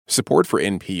Support for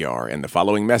NPR and the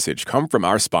following message come from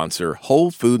our sponsor,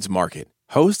 Whole Foods Market.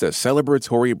 Host a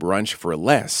celebratory brunch for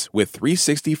less with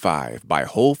 365 by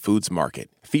Whole Foods Market,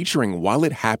 featuring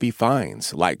wallet-happy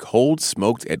finds like cold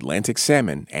smoked Atlantic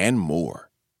salmon and more.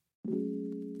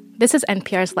 This is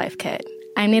NPR's Life Kit.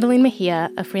 I'm Natalie Mejia,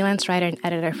 a freelance writer and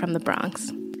editor from the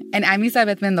Bronx. And I'm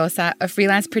Isabeth Mendoza, a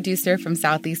freelance producer from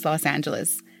Southeast Los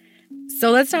Angeles.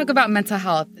 So let's talk about mental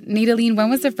health. Natalie, when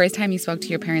was the first time you spoke to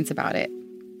your parents about it?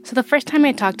 So the first time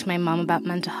I talked to my mom about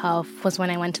mental health was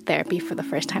when I went to therapy for the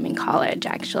first time in college,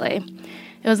 actually.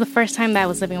 It was the first time that I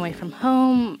was living away from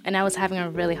home, and I was having a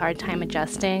really hard time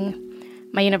adjusting.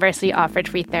 My university offered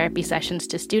free therapy sessions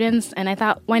to students, and I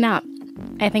thought, why not?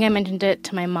 I think I mentioned it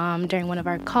to my mom during one of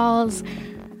our calls.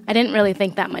 I didn't really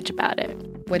think that much about it.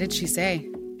 What did she say?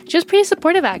 She was pretty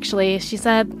supportive, actually. She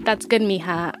said, "That's good,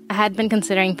 mija." I had been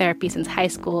considering therapy since high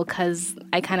school because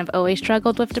I kind of always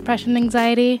struggled with depression and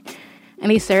anxiety. And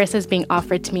these services being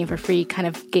offered to me for free kind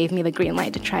of gave me the green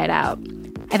light to try it out.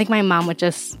 I think my mom was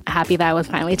just happy that I was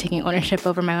finally taking ownership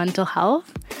over my mental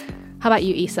health. How about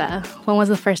you, Isa? When was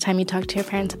the first time you talked to your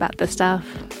parents about this stuff?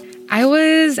 I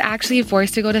was actually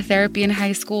forced to go to therapy in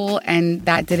high school, and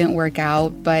that didn't work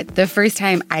out. But the first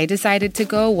time I decided to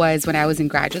go was when I was in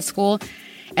graduate school,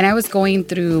 and I was going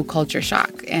through culture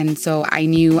shock. And so I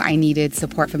knew I needed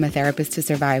support from a therapist to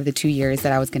survive the 2 years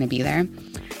that I was going to be there.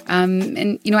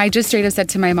 I just straight up said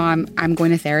to my mom, I'm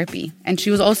going to therapy. And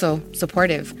she was also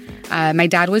supportive. My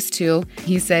dad was too.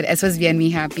 He said, "Eso es bien,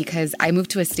 mija," because I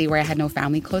moved to a state where I had no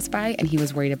family close by, and he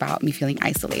was worried about me feeling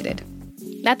isolated.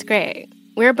 That's great.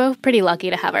 We're both pretty lucky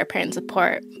to have our parents'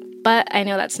 support, but I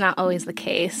know that's not always the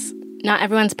case. Not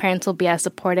everyone's parents will be as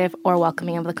supportive or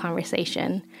welcoming of the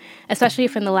conversation, especially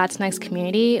from the Latinx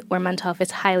community, where mental health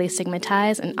is highly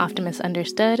stigmatized and often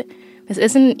misunderstood. This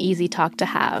isn't an easy talk to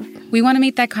have. We want to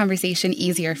make that conversation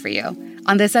easier for you.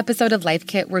 On this episode of Life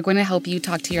Kit, we're going to help you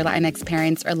talk to your Latinx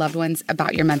parents or loved ones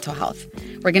about your mental health.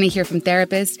 We're going to hear from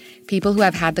therapists, people who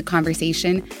have had the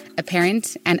conversation, a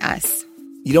parent, and us.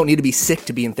 You don't need to be sick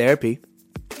to be in therapy.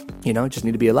 Just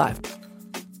need to be alive.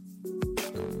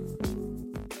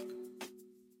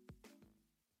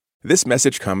 This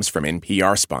message comes from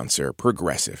NPR sponsor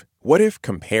Progressive. What if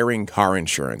comparing car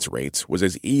insurance rates was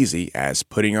as easy as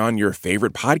putting on your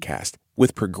favorite podcast?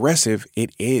 With Progressive,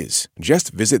 it is.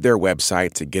 Just visit their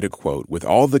website to get a quote with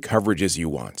all the coverages you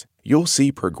want. You'll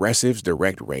see Progressive's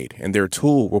direct rate, and their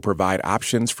tool will provide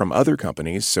options from other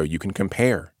companies so you can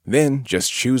compare. Then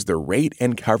just choose the rate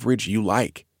and coverage you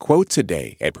like. Quote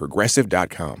today at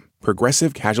Progressive.com.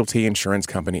 Progressive Casualty Insurance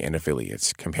Company and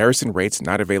Affiliates. Comparison rates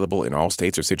not available in all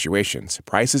states or situations.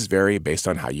 Prices vary based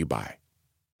on how you buy.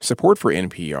 Support for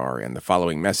NPR and the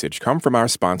following message come from our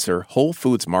sponsor, Whole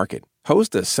Foods Market.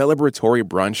 Host a celebratory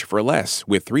brunch for less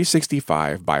with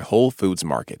 365 by Whole Foods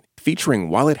Market, featuring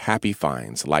wallet-happy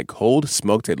finds like cold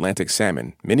smoked Atlantic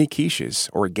salmon, mini quiches,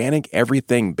 organic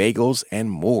everything bagels,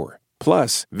 and more.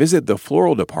 Plus, visit the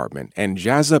floral department and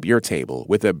jazz up your table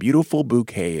with a beautiful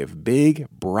bouquet of big,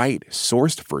 bright,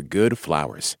 sourced-for-good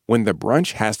flowers. When the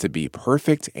brunch has to be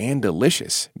perfect and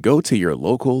delicious, go to your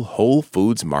local Whole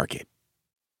Foods Market.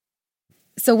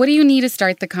 So what do you need to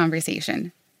start the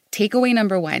conversation? Takeaway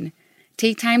number 1,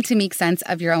 take time to make sense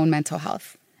of your own mental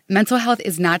health. Mental health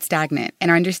is not stagnant,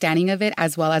 and our understanding of it,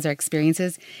 as well as our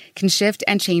experiences, can shift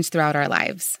and change throughout our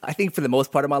lives. I think for the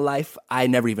most part of my life, I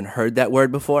never even heard that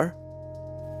word before.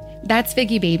 That's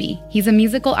Figgy Baby. He's a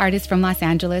musical artist from Los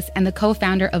Angeles and the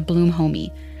co-founder of Bloom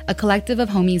Homie, a collective of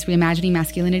homies reimagining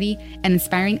masculinity and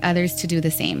inspiring others to do the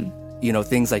same.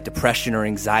 Things like depression or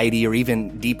anxiety or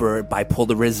even deeper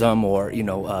bipolarism or,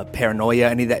 paranoia,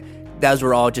 any of that. Those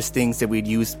were all just things that we'd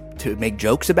use to make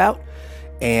jokes about.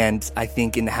 And I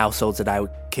think in the households that I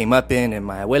came up in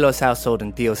my abuelo's household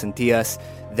and tios and tias,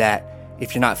 that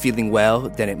if you're not feeling well,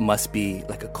 then it must be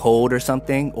like a cold or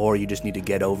something, or you just need to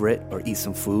get over it or eat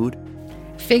some food.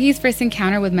 Figgy's first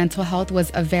encounter with mental health was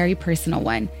a very personal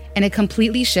one, and it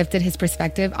completely shifted his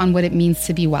perspective on what it means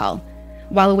to be well.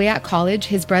 While away at college,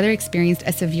 his brother experienced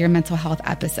a severe mental health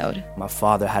episode. My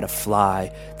father had to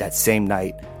fly that same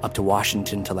night up to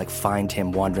Washington to find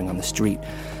him wandering on the street.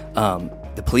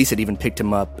 The police had even picked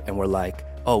him up and were like,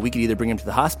 oh, we could either bring him to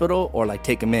the hospital or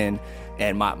take him in.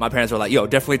 And my parents were like, yo,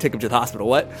 definitely take him to the hospital.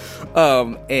 What?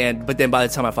 But then by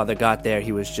the time my father got there,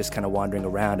 he was just kind of wandering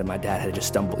around, and my dad had to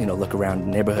just look around the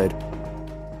neighborhood.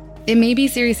 It may be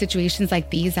serious situations like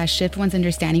these that shift one's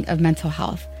understanding of mental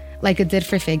health, like it did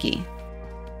for Figgy.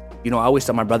 I always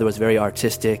thought my brother was very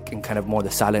artistic and kind of more the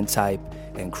silent type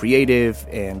and creative.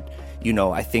 And,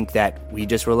 I think that we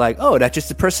just were like, oh, that's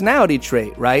just a personality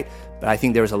trait, right? But I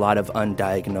think there was a lot of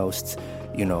undiagnosed,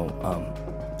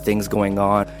 things going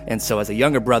on. And so as a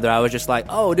younger brother, I was just like,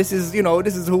 oh, this is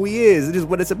who he is. This is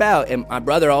what it's about. And my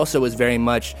brother also was very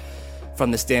much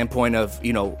from the standpoint of,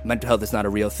 mental health is not a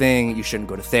real thing. You shouldn't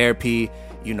go to therapy.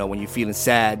 When you're feeling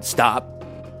sad, stop.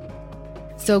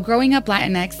 So growing up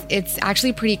Latinx, it's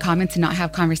actually pretty common to not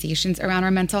have conversations around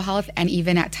our mental health and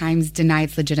even at times deny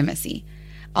its legitimacy.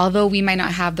 Although we might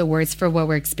not have the words for what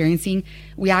we're experiencing,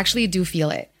 we actually do feel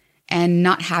it. And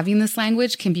not having this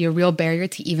language can be a real barrier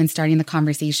to even starting the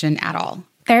conversation at all.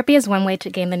 Therapy is one way to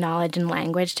gain the knowledge and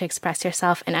language to express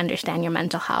yourself and understand your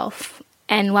mental health.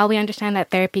 And while we understand that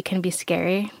therapy can be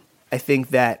scary, I think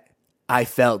that I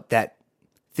felt that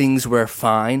things were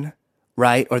fine,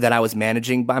 right? Or that I was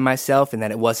managing by myself and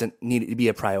that it wasn't needed to be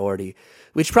a priority,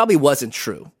 which probably wasn't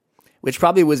true, which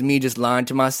probably was me just lying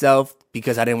to myself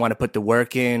because I didn't want to put the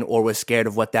work in or was scared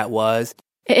of what that was.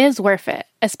 it is worth it,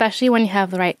 especially when you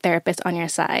have the right therapist on your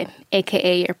side,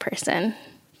 aka your person.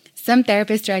 Some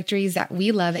therapist directories that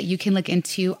we love that you can look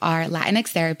into are Latinx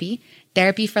Therapy,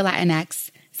 Therapy for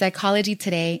Latinx, Psychology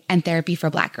Today, and Therapy for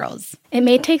Black Girls. It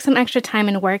may take some extra time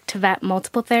and work to vet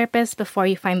multiple therapists before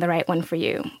you find the right one for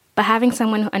you, but having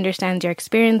someone who understands your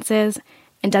experiences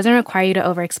and doesn't require you to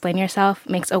over-explain yourself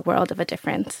makes a world of a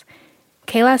difference.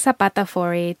 Kayla Zapata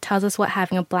Fori tells us what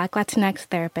having a Black Latinx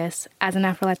therapist as an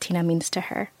Afro-Latina means to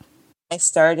her. I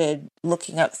started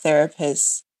looking up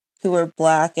therapists who were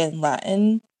Black and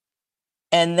Latin,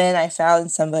 and then I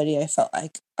found somebody I felt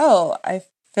like, oh, I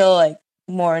feel like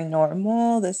more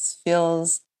normal. This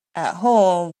feels at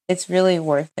home. It's really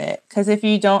worth it. Because if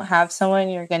you don't have someone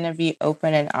you're going to be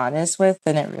open and honest with,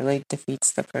 then it really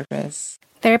defeats the purpose.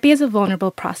 Therapy is a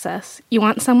vulnerable process. You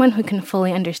want someone who can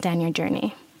fully understand your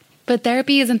journey. But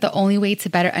therapy isn't the only way to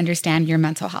better understand your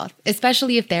mental health,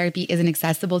 especially if therapy isn't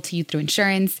accessible to you through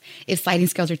insurance, if sliding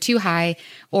scales are too high,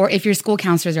 or if your school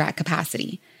counselors are at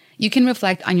capacity. You can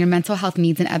reflect on your mental health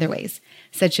needs in other ways,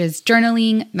 such as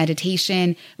journaling,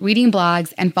 meditation, reading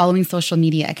blogs, and following social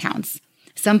media accounts.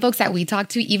 Some folks that we talked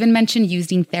to even mentioned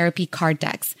using therapy card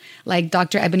decks, like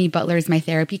Dr. Ebony Butler's My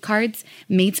Therapy cards,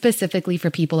 made specifically for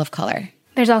people of color.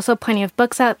 There's also plenty of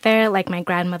books out there, like My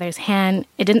Grandmother's Hand,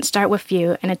 It Didn't Start With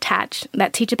You, and Attached,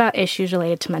 that teach about issues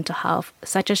related to mental health,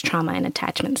 such as trauma and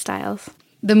attachment styles.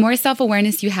 The more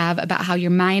self-awareness you have about how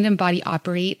your mind and body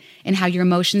operate and how your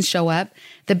emotions show up,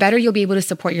 the better you'll be able to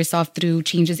support yourself through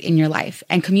changes in your life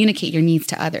and communicate your needs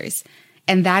to others.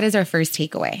 And that is our first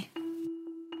takeaway.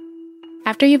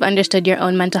 After you've understood your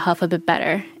own mental health a bit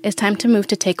better, it's time to move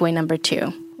to takeaway number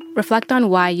 2. Reflect on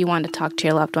why you want to talk to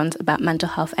your loved ones about mental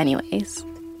health anyways.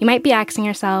 You might be asking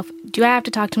yourself, do I have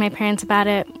to talk to my parents about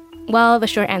it? Well, the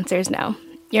short answer is no.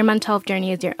 Your mental health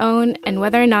journey is your own, and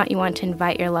whether or not you want to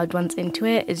invite your loved ones into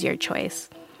it is your choice.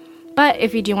 But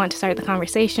if you do want to start the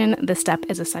conversation, this step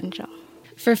is essential.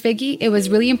 For Figgy, it was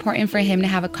really important for him to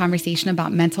have a conversation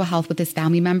about mental health with his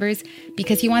family members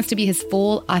because he wants to be his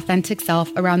full, authentic self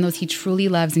around those he truly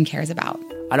loves and cares about.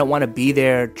 I don't want to be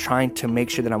there trying to make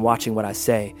sure that I'm watching what I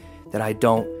say, that I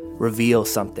don't reveal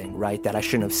something, right, that I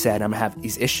shouldn't have said. I'm going to have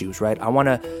these issues, right? I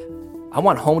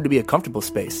want home to be a comfortable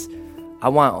space. I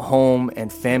want home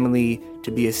and family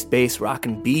to be a space where I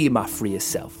can be my freest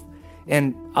self.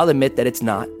 And I'll admit that it's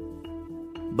not.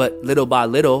 But little by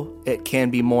little, it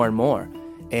can be more and more.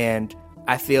 And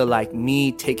I feel like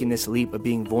me taking this leap of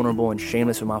being vulnerable and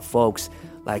shameless with my folks,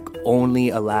 like, only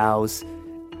allows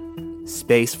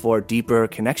space for deeper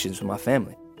connections with my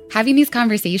family. Having these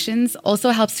conversations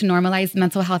also helps to normalize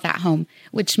mental health at home,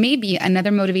 which may be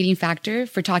another motivating factor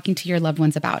for talking to your loved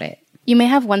ones about it. You may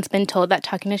have once been told that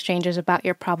talking to strangers about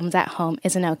your problems at home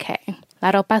isn't okay.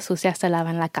 La ropa sucia se lava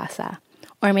en la casa.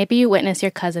 Or maybe you witness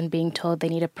your cousin being told they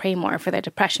need to pray more for their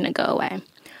depression to go away.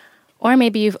 Or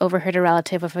maybe you've overheard a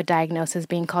relative of a diagnosis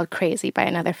being called crazy by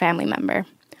another family member.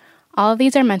 All of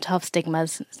these are mental health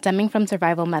stigmas stemming from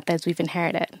survival methods we've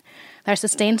inherited that are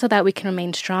sustained so that we can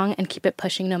remain strong and keep it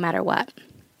pushing no matter what.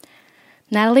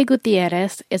 Natalie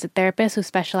Gutierrez is a therapist who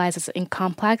specializes in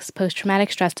complex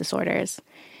post-traumatic stress disorders.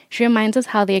 She reminds us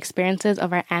how the experiences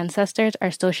of our ancestors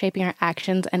are still shaping our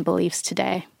actions and beliefs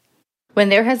today. When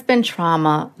there has been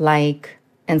trauma like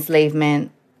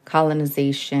enslavement,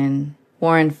 colonization,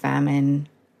 war and famine,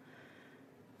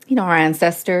 our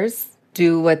ancestors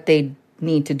do what they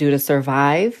need to do to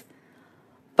survive,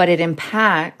 but it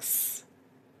impacts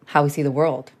how we see the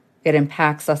world. It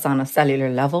impacts us on a cellular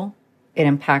level. It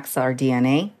impacts our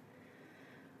DNA.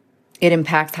 It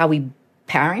impacts how we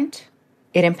parent.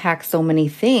 It impacts so many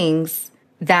things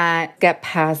that get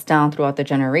passed down throughout the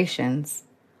generations,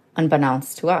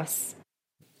 unbeknownst to us.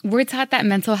 We're taught that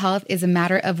mental health is a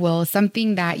matter of will,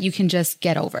 something that you can just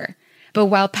get over. But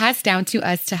while passed down to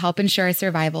us to help ensure our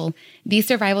survival, these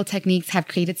survival techniques have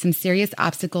created some serious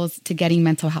obstacles to getting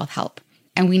mental health help.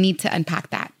 And we need to unpack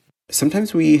that.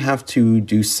 Sometimes we have to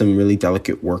do some really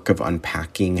delicate work of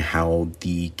unpacking how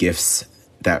the gifts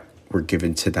that were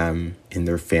given to them in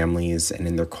their families and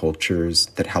in their cultures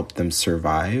that helped them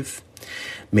survive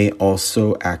may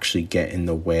also actually get in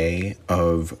the way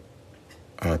of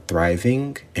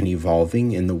thriving and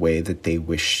evolving in the way that they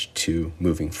wish to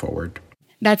moving forward.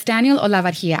 That's Daniel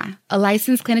Olavarria, a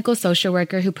licensed clinical social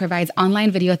worker who provides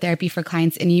online video therapy for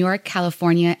clients in New York,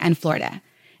 California, and Florida.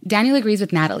 Daniel agrees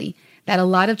with Natalie that a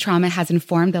lot of trauma has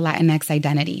informed the Latinx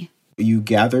identity. You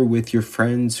gather with your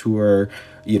friends who are,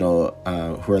 who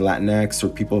are Latinx or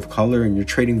people of color, and you're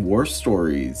trading war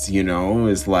stories,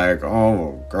 It's like,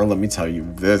 oh, girl, let me tell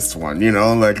you this one,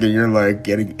 and you're like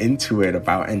getting into it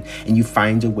and you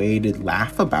find a way to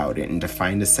laugh about it and to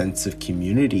find a sense of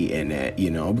community in it,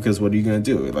 because what are you going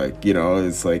to do?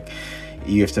 It's like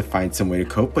you have to find some way to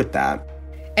cope with that.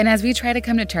 And as we try to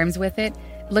come to terms with it,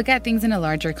 look at things in a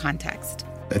larger context.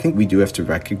 I think we do have to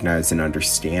recognize and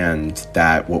understand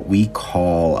that what we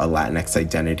call a Latinx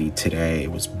identity today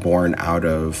was born out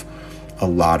of a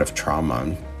lot of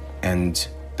trauma. And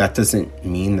that doesn't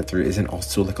mean that there isn't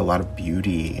also a lot of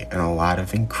beauty and a lot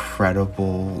of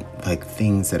incredible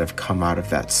things that have come out of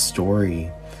that story.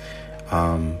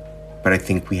 But I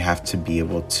think we have to be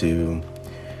able to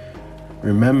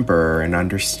remember and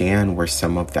understand where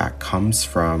some of that comes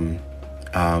from,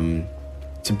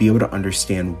 to be able to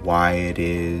understand why it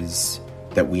is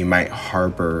that we might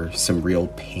harbor some real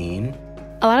pain.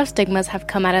 A lot of stigmas have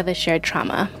come out of the shared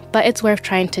trauma, but it's worth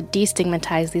trying to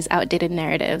destigmatize these outdated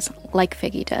narratives, like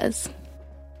Figgy does.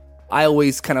 I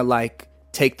always kind of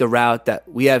take the route that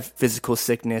we have physical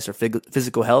sickness or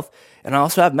physical health, and I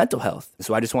also have mental health.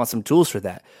 So I just want some tools for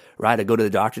that, right? I go to the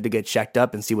doctor to get checked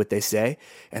up and see what they say.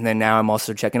 And then now I'm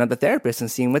also checking out the therapist and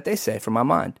seeing what they say for my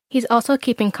mind. He's also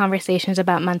keeping conversations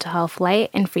about mental health light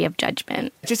and free of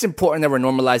judgment. It's just important that we're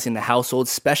normalizing the household,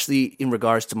 especially in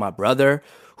regards to my brother,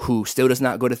 who still does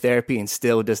not go to therapy and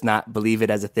still does not believe it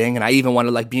as a thing. And I even want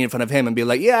to be in front of him and be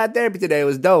like, yeah, I had therapy today. It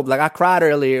was dope. I cried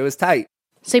earlier. It was tight.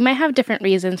 So you might have different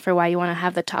reasons for why you want to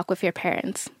have the talk with your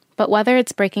parents. But whether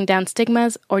it's breaking down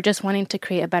stigmas or just wanting to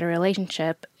create a better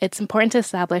relationship, it's important to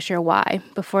establish your why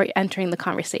before entering the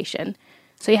conversation,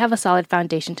 so you have a solid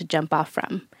foundation to jump off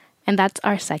from. And that's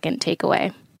our second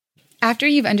takeaway. After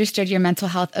you've understood your mental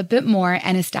health a bit more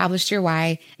and established your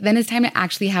why, then it's time to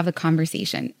actually have a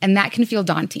conversation. And that can feel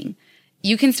daunting.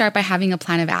 You can start by having a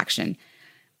plan of action.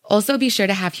 Also, be sure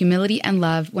to have humility and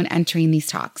love when entering these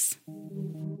talks.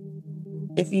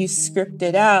 If you script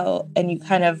it out and you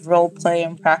kind of role play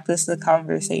and practice the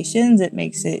conversations, it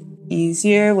makes it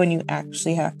easier when you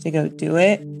actually have to go do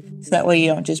it. So that way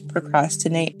you don't just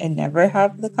procrastinate and never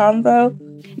have the convo.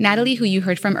 Natalie, who you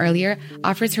heard from earlier,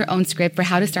 offers her own script for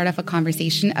how to start off a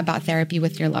conversation about therapy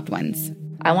with your loved ones.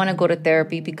 I want to go to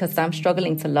therapy because I'm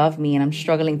struggling to love me and I'm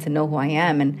struggling to know who I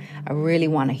am, and I really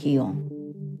want to heal.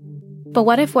 But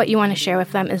what if what you want to share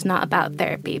with them is not about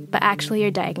therapy, but actually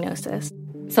your diagnosis?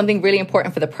 Something really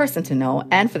important for the person to know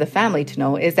and for the family to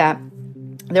know is that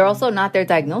they're also not their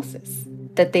diagnosis,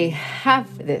 that they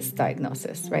have this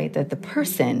diagnosis, right? That the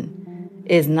person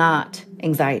is not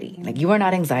anxiety. You are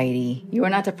not anxiety. You are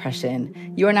not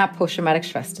depression. You are not post-traumatic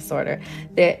stress disorder.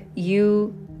 That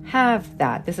you have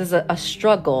that. This is a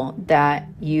struggle that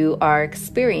you are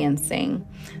experiencing.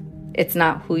 It's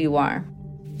not who you are.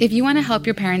 If you want to help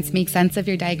your parents make sense of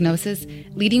your diagnosis,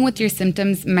 leading with your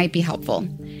symptoms might be helpful.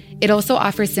 It also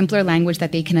offers simpler language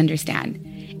that they can understand.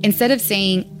 Instead of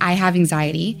saying, I have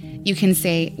anxiety, you can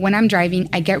say, when I'm driving,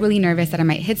 I get really nervous that I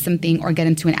might hit something or get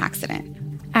into an accident.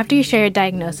 After you share your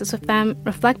diagnosis with them,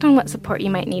 reflect on what support you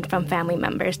might need from family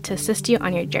members to assist you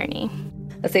on your journey.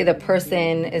 Let's say the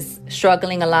person is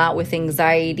struggling a lot with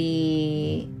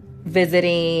anxiety,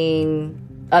 visiting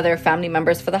other family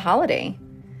members for the holiday.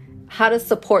 How does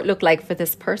support look like for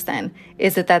this person?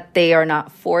 Is it that they are not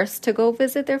forced to go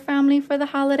visit their family for the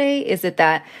holiday? Is it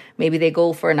that maybe they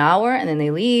go for an hour and then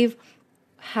they leave?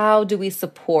 How do we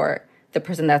support the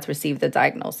person that's received the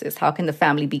diagnosis? How can the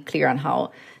family be clear on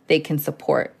how they can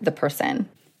support the person?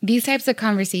 These types of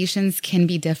conversations can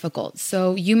be difficult,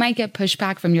 so you might get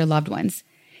pushback from your loved ones.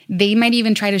 They might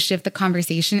even try to shift the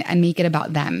conversation and make it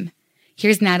about them.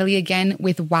 Here's Natalie again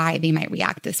with why they might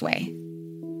react this way.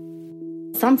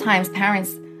 Sometimes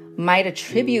parents might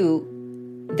attribute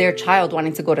their child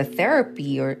wanting to go to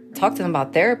therapy or talk to them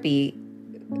about therapy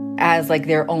as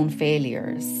their own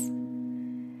failures.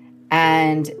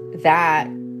 And that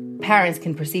parents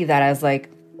can perceive that as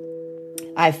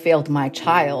I failed my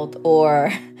child,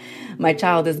 or my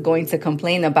child is going to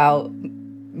complain about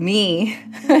me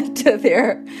to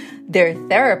their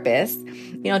therapist.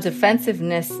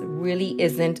 Defensiveness really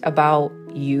isn't about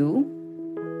you,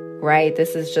 right?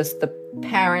 This is just the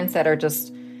parents that are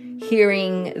just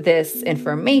hearing this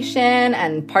information,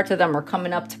 and parts of them are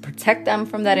coming up to protect them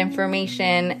from that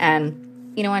information and,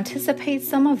 anticipate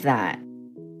some of that.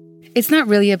 It's not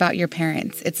really about your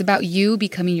parents. It's about you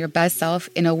becoming your best self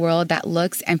in a world that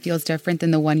looks and feels different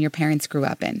than the one your parents grew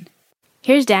up in.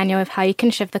 Here's Daniel with how you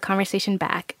can shift the conversation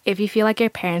back if you feel like your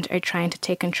parents are trying to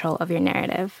take control of your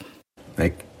narrative.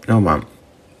 No, Mom.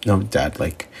 No, Dad.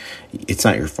 It's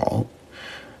not your fault.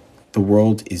 The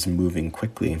world is moving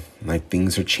quickly.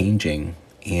 Things are changing.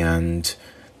 And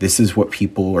this is what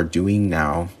people are doing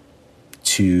now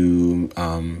to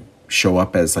show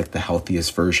up as the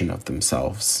healthiest version of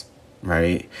themselves,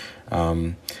 right?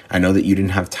 I know that you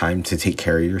didn't have time to take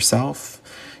care of yourself,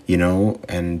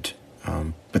 and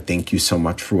but thank you so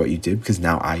much for what you did, because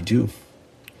now I do.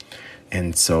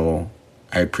 And so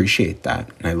I appreciate that,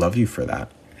 and I love you for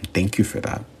that. And thank you for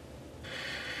that.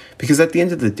 Because at the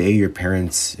end of the day, your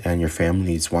parents and your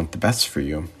families want the best for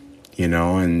you,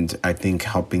 and I think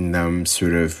helping them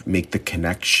sort of make the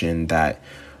connection that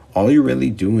all you're really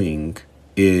doing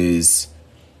is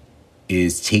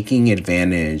taking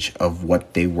advantage of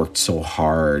what they worked so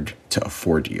hard to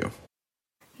afford you.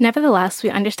 Nevertheless, we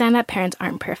understand that parents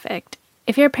aren't perfect.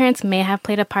 If your parents may have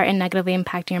played a part in negatively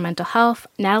impacting your mental health,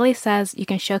 Natalie says you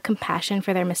can show compassion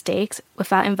for their mistakes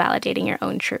without invalidating your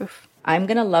own truth. I'm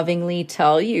going to lovingly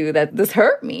tell you that this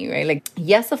hurt me, right?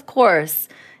 Yes, of course,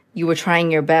 you were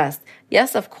trying your best.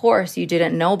 Yes, of course, you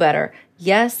didn't know better.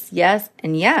 Yes,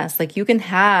 and yes. You can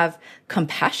have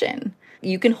compassion.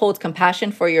 You can hold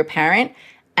compassion for your parent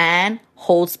and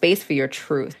hold space for your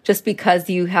truth. Just because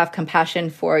you have compassion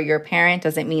for your parent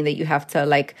doesn't mean that you have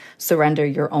to surrender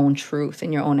your own truth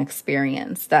and your own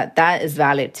experience. That is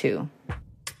valid too.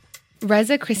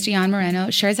 Reza Cristian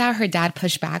Moreno shares how her dad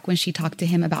pushed back when she talked to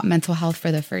him about mental health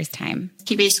for the first time.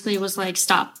 He basically was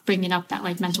stop bringing up that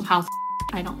mental health.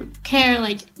 I don't care.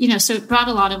 So it brought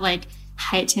a lot of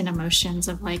heightened emotions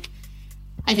of I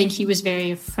think he was very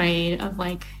afraid of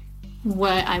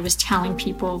what I was telling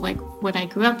people, what I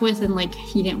grew up with, and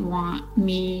he didn't want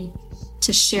me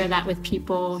to share that with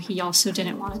people. He also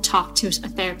didn't want to talk to a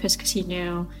therapist because he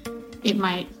knew it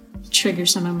might trigger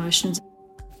some emotions.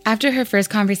 After her first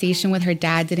conversation with her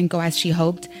dad didn't go as she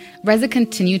hoped, Reza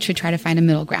continued to try to find a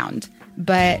middle ground.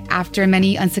 But after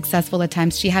many unsuccessful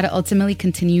attempts, she had to ultimately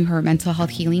continue her mental health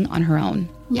healing on her own.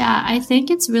 Yeah, I think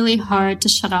it's really hard to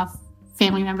shut off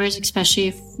family members, especially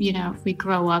if we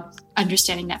grow up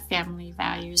understanding that family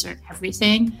values are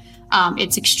everything.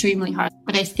 It's extremely hard.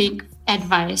 But I think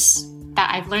advice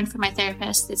that I've learned from my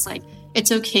therapist is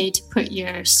it's okay to put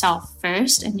yourself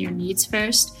first and your needs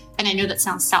first. And I know that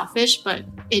sounds selfish, but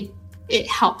it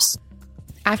helps.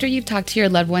 After you've talked to your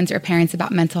loved ones or parents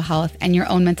about mental health and your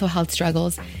own mental health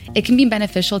struggles, it can be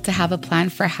beneficial to have a plan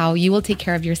for how you will take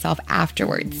care of yourself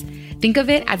afterwards. Think of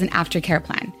it as an aftercare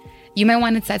plan. You might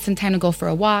want to set some time to go for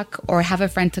a walk or have a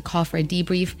friend to call for a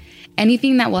debrief,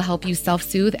 anything that will help you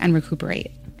self-soothe and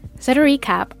recuperate. So to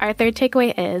recap, our third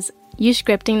takeaway is use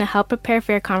scripting to help prepare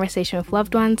for your conversation with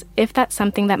loved ones if that's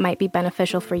something that might be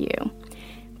beneficial for you.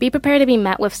 Be prepared to be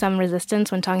met with some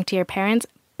resistance when talking to your parents,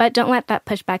 but don't let that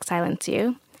pushback silence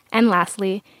you. And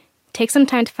lastly, take some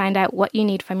time to find out what you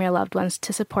need from your loved ones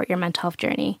to support your mental health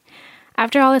journey.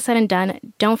 After all is said and done,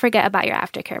 don't forget about your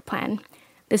aftercare plan.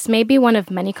 This may be one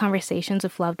of many conversations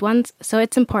with loved ones, so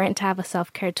it's important to have a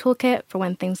self-care toolkit for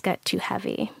when things get too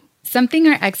heavy. Something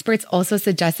our experts also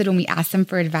suggested when we asked them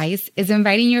for advice is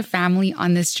inviting your family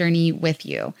on this journey with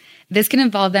you. This can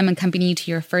involve them accompanying you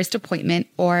to your first appointment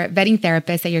or vetting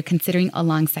therapists that you're considering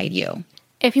alongside you.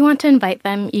 If you want to invite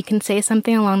them, you can say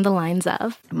something along the lines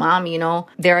of, Mom,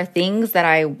 there are things that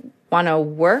I want to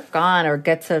work on or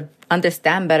get to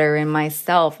understand better in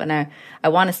myself, and I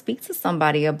want to speak to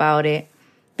somebody about it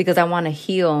because I want to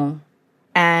heal.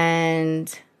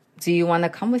 And do you want to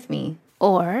come with me?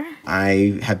 Or,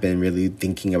 I have been really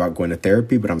thinking about going to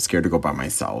therapy, but I'm scared to go by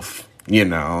myself,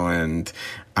 and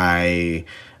I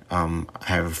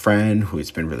have a friend who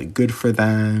has been really good for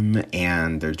them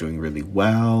and they're doing really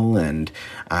well. And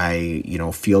I,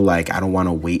 feel like I don't want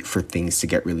to wait for things to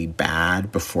get really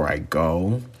bad before I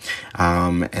go.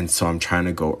 And so I'm trying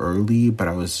to go early, but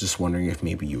I was just wondering if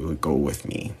maybe you would go with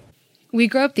me. We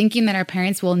grow up thinking that our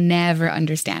parents will never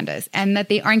understand us and that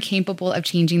they aren't capable of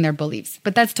changing their beliefs.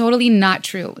 But that's totally not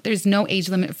true. There's no age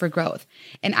limit for growth.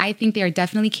 And I think they are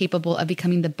definitely capable of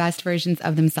becoming the best versions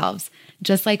of themselves,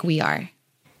 just like we are.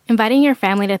 Inviting your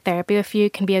family to therapy with you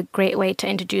can be a great way to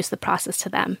introduce the process to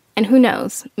them. And who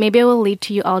knows, maybe it will lead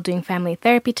to you all doing family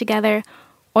therapy together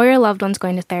or your loved ones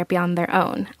going to therapy on their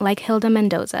own, like Hilda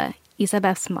Mendoza,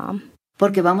 Isabeth's mom.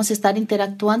 Porque vamos a estar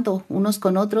interactuando unos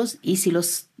con otros y si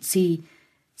los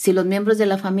miembros de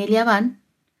la familia van,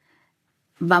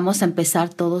 vamos a empezar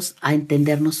todos a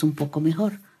entendernos un poco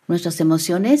mejor. Nuestras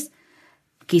emociones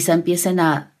quizá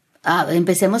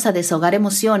empecemos a desahogar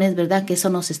emociones, ¿verdad? Que eso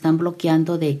nos están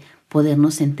bloqueando de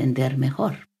podernos entender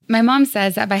mejor. My mom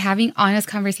says that by having honest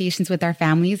conversations with our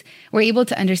families, we're able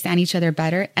to understand each other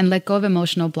better and let go of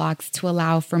emotional blocks to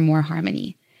allow for more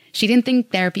harmony. She didn't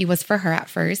think therapy was for her at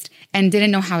first and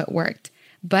didn't know how it worked,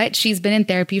 but she's been in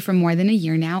therapy for more than a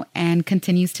year now and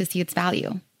continues to see its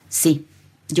value. Sí,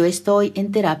 yo estoy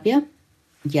en terapia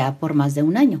ya por más de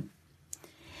un año.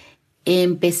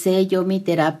 Empecé yo mi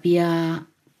terapia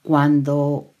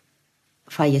cuando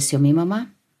falleció mi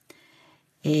mamá.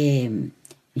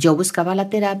 Yo buscaba la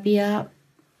terapia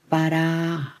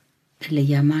para, le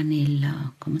llaman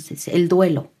el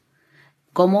duelo.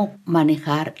 Cómo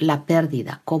manejar la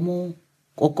pérdida, cómo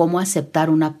aceptar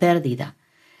una pérdida.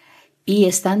 Y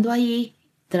estando ahí,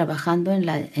 trabajando en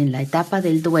la etapa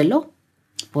del duelo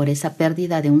por esa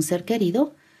pérdida de un ser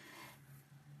querido,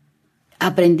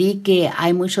 aprendí que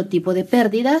hay mucho tipo de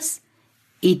pérdidas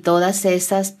y todas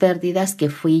esas pérdidas que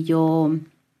fui yo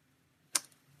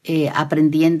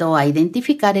aprendiendo a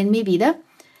identificar en mi vida,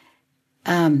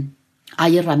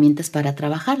 hay herramientas para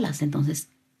trabajarlas. Entonces,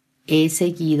 he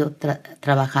seguido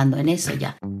trabajando en eso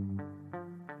ya.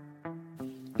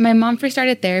 My mom first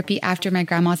started therapy after my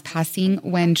grandma's passing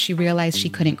when she realized she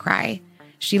couldn't cry.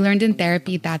 She learned in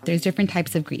therapy that there's different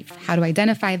types of grief, how to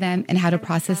identify them, and how to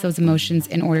process those emotions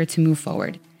in order to move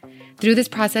forward. Through this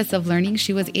process of learning,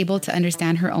 she was able to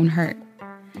understand her own hurt.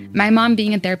 My mom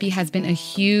being in therapy has been a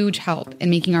huge help in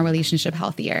making our relationship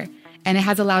healthier, and it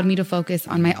has allowed me to focus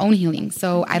on my own healing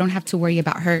so I don't have to worry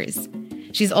about hers.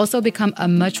 She's also become a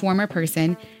much warmer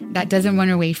person that doesn't run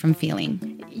away from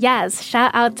feeling. Yes,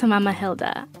 shout out to Mama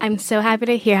Hilda. I'm so happy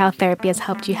to hear how therapy has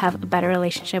helped you have a better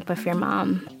relationship with your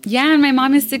mom. Yeah, and my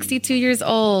mom is 62 years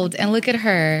old, and look at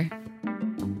her.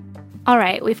 All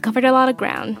right, we've covered a lot of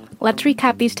ground. Let's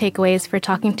recap these takeaways for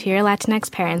talking to your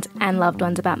Latinx parents and loved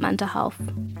ones about mental health.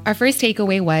 Our first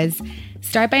takeaway was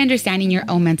start by understanding your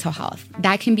own mental health.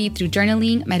 That can be through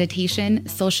journaling, meditation,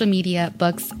 social media,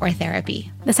 books, or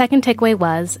therapy. The second takeaway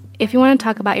was if you want to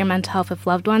talk about your mental health with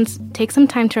loved ones, take some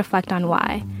time to reflect on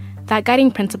why. That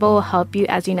guiding principle will help you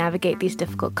as you navigate these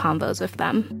difficult combos with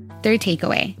them. Third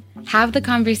takeaway, have the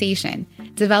conversation.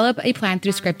 Develop a plan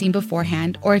through scripting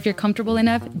beforehand, or if you're comfortable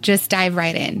enough, just dive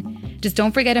right in. Just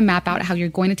don't forget to map out how you're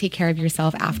going to take care of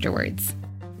yourself afterwards.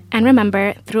 And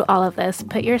remember, through all of this,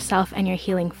 put yourself and your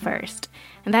healing first.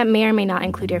 And that may or may not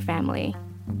include your family.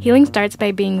 Healing starts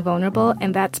by being vulnerable,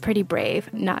 and that's pretty brave,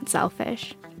 not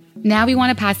selfish. Now we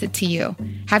want to pass it to you.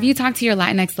 Have you talked to your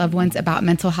Latinx loved ones about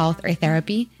mental health or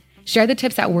therapy? Share the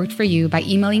tips that worked for you by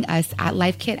emailing us at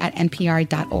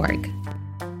lifekit@npr.org.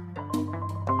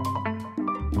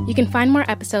 You can find more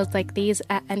episodes like these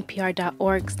at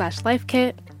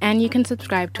npr.org/lifekit, and you can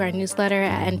subscribe to our newsletter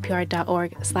at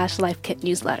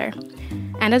npr.org/lifekitnewsletter.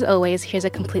 And as always, here's a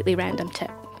completely random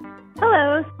tip.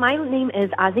 Hello, my name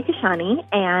is Azi Kashani,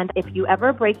 and if you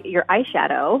ever break your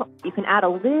eyeshadow, you can add a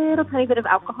little tiny bit of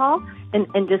alcohol and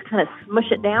just kind of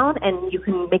smush it down, and you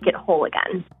can make it whole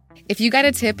again. If you got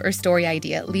a tip or story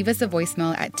idea, leave us a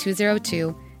voicemail at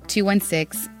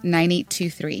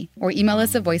 202-216-9823 or email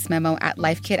us a voice memo at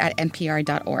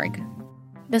lifekit@npr.org.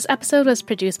 This episode was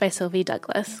produced by Sylvie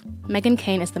Douglas. Megan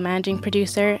Kane is the managing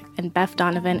producer, and Beth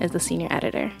Donovan is the senior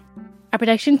editor. Our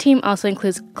production team also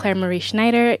includes Claire Marie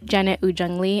Schneider, Janet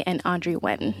Ujung Lee, and Audrey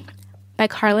Wen.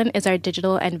 Beck Harlan is our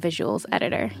digital and visuals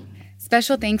editor.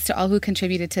 Special thanks to all who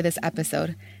contributed to this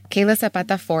episode: Kayla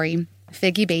Zapata Fori,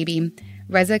 Figgy Baby,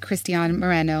 Reza Cristian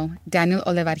Moreno, Daniel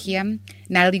Olivargia,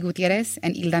 Natalie Gutierrez,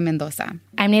 and Hilda Mendoza.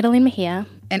 I'm Natalie Mejia.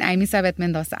 And I'm Isabeth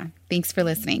Mendoza. Thanks for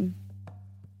listening.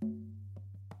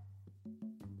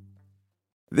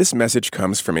 This message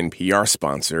comes from NPR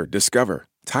sponsor Discover.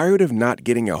 Tired of not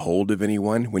getting a hold of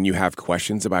anyone when you have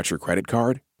questions about your credit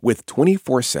card? With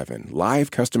 24/7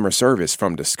 live customer service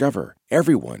from Discover,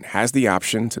 everyone has the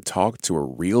option to talk to a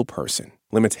real person.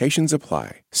 Limitations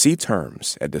apply. See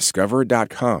terms at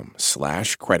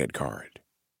discover.com/creditcard.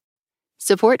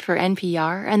 Support for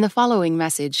NPR and the following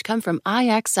message come from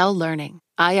IXL Learning.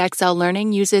 IXL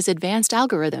Learning uses advanced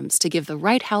algorithms to give the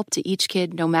right help to each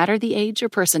kid no matter the age or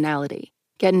personality.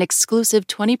 Get an exclusive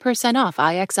 20% off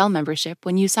IXL membership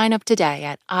when you sign up today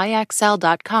at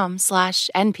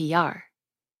IXL.com/NPR.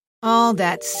 All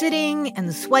that sitting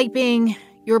and swiping.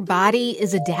 Your body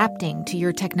is adapting to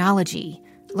your technology.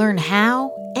 Learn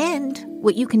how and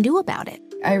what you can do about it.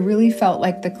 I really felt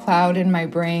like the cloud in my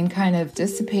brain kind of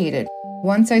dissipated.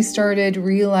 Once I started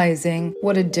realizing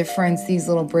what a difference these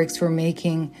little breaks were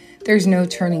making, there's no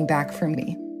turning back for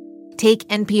me. Take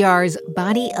NPR's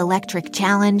Body Electric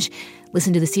Challenge.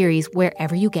 Listen to the series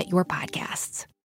wherever you get your podcasts.